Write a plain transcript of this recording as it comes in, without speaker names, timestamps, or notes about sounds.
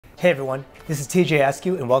Hey everyone, this is TJ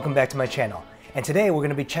Askew and welcome back to my channel. And today we're going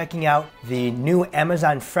to be checking out the new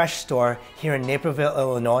Amazon Fresh store here in Naperville,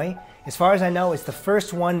 Illinois. As far as I know, it's the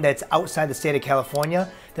first one that's outside the state of California.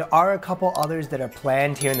 There are a couple others that are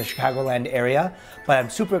planned here in the Chicagoland area, but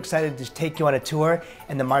I'm super excited to take you on a tour.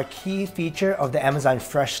 And the marquee feature of the Amazon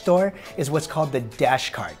Fresh store is what's called the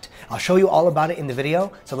Dash Cart. I'll show you all about it in the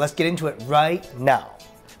video, so let's get into it right now.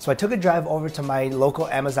 So I took a drive over to my local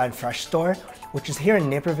Amazon Fresh store, which is here in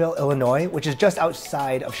Naperville, Illinois, which is just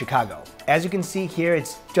outside of Chicago. As you can see here,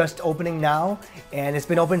 it's just opening now, and it's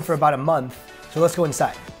been open for about a month, so let's go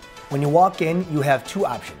inside. When you walk in, you have two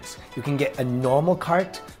options. You can get a normal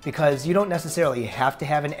cart, because you don't necessarily have to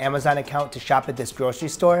have an Amazon account to shop at this grocery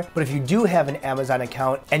store, but if you do have an Amazon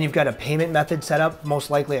account and you've got a payment method set up, most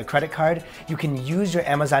likely a credit card, you can use your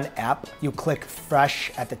Amazon app. You click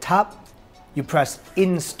Fresh at the top, you press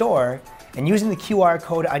In Store, and using the QR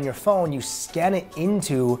code on your phone, you scan it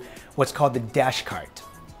into what's called the Dash Cart.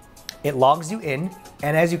 It logs you in,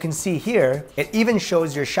 and as you can see here, it even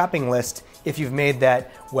shows your shopping list if you've made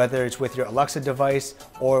that, whether it's with your Alexa device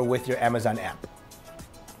or with your Amazon app.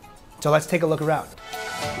 So let's take a look around.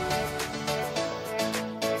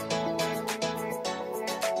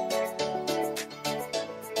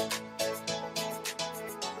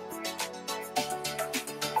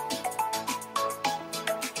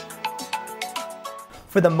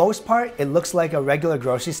 For the most part, it looks like a regular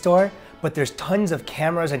grocery store, but there's tons of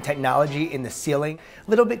cameras and technology in the ceiling. A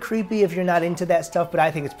little bit creepy if you're not into that stuff, but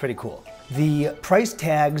I think it's pretty cool. The price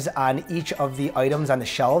tags on each of the items on the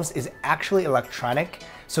shelves is actually electronic,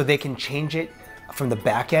 so they can change it from the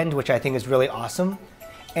back end, which I think is really awesome.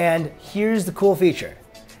 And here's the cool feature.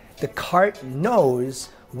 The cart knows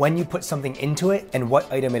when you put something into it and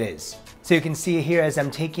what item it is. So you can see here as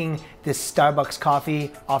I'm taking this Starbucks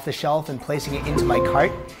coffee off the shelf and placing it into my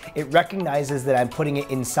cart, it recognizes that I'm putting it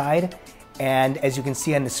inside, and as you can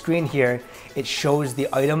see on the screen here, it shows the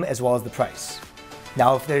item as well as the price.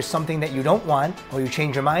 Now if there's something that you don't want or you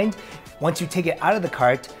change your mind, once you take it out of the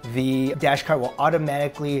cart, the Dash Cart will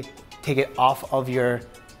automatically take it off of your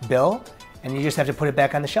bill and you just have to put it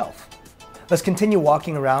back on the shelf. Let's continue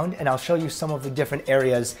walking around and I'll show you some of the different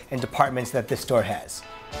areas and departments that this store has.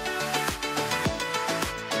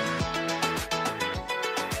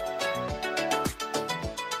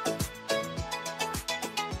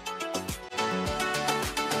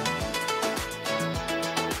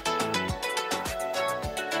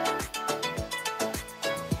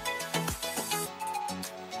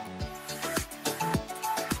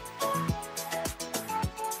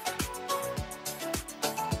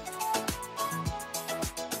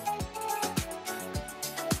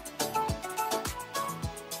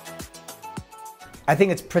 I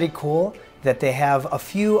think it's pretty cool that they have a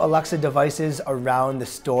few Alexa devices around the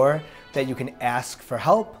store that you can ask for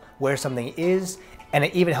help where something is, and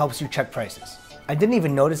it even helps you check prices. I didn't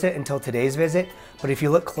even notice it until today's visit, but if you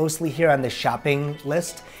look closely here on the shopping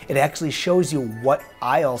list, it actually shows you what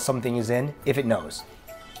aisle something is in if it knows.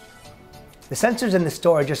 The sensors in the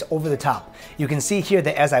store are just over the top. You can see here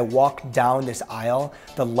that as I walk down this aisle,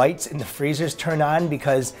 the lights in the freezers turn on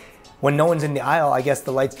because when no one's in the aisle, I guess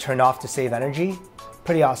the lights turn off to save energy.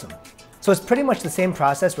 Pretty awesome. So it's pretty much the same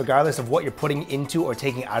process regardless of what you're putting into or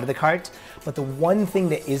taking out of the cart, but the one thing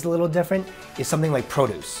that is a little different is something like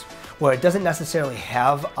produce, where it doesn't necessarily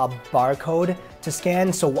have a barcode to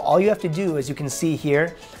scan. So all you have to do is, you can see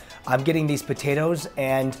here, I'm getting these potatoes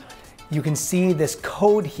and you can see this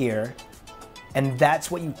code here, and that's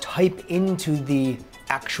what you type into the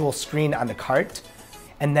actual screen on the cart.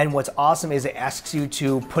 And then what's awesome is it asks you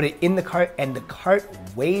to put it in the cart and the cart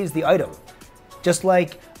weighs the item. Just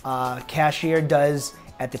like a cashier does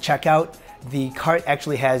at the checkout, the cart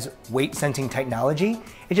actually has weight sensing technology.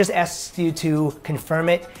 It just asks you to confirm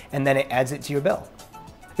it and then it adds it to your bill.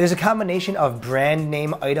 There's a combination of brand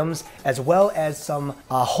name items as well as some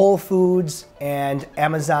Whole Foods and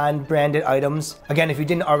Amazon branded items. Again, if you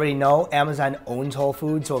didn't already know, Amazon owns Whole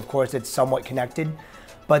Foods, so of course it's somewhat connected.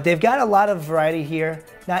 But they've got a lot of variety here.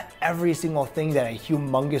 Not every single thing that a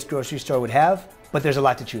humongous grocery store would have, but there's a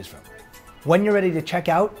lot to choose from. When you're ready to check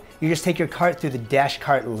out, you just take your cart through the Dash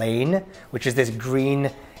Cart lane, which is this green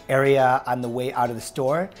area on the way out of the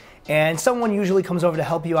store. And someone usually comes over to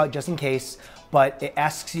help you out just in case, but it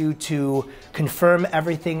asks you to confirm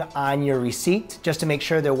everything on your receipt just to make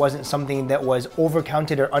sure there wasn't something that was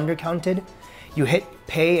overcounted or undercounted. You hit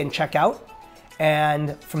pay and check out,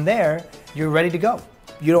 and from there, you're ready to go.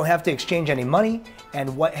 You don't have to exchange any money,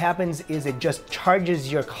 and what happens is it just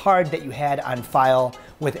charges your card that you had on file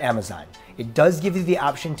with Amazon. It does give you the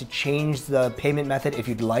option to change the payment method if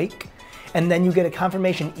you'd like, And then you get a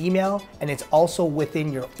confirmation email, and it's also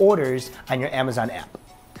within your orders on your Amazon app.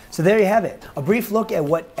 So there you have it, a brief look at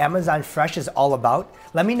what Amazon Fresh is all about.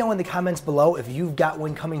 Let me know in the comments below if you've got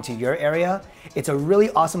one coming to your area. It's a really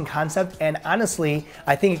awesome concept, and honestly,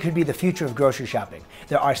 I think it could be the future of grocery shopping.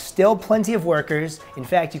 There are still plenty of workers. In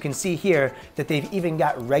fact, you can see here that they've even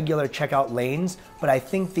got regular checkout lanes, but I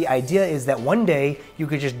think the idea is that one day you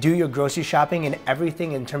could just do your grocery shopping and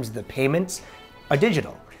everything in terms of the payments are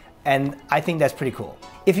digital. And I think that's pretty cool.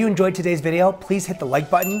 If you enjoyed today's video, please hit the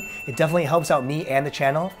like button. It definitely helps out me and the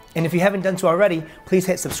channel. And if you haven't done so already, please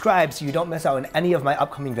hit subscribe so you don't miss out on any of my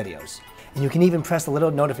upcoming videos. And you can even press the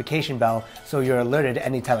little notification bell so you're alerted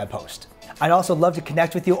anytime I post. I'd also love to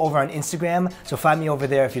connect with you over on Instagram, so find me over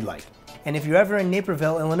there if you'd like. And if you're ever in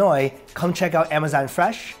Naperville, Illinois, come check out Amazon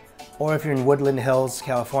Fresh. Or if you're in Woodland Hills,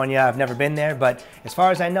 California, I've never been there, but as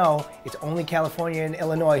far as I know, it's only California and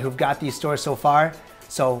Illinois who've got these stores so far.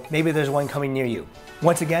 So maybe there's one coming near you.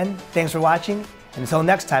 Once again, thanks for watching, and until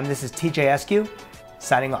next time, this is TJ Eskew,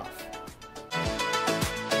 signing off.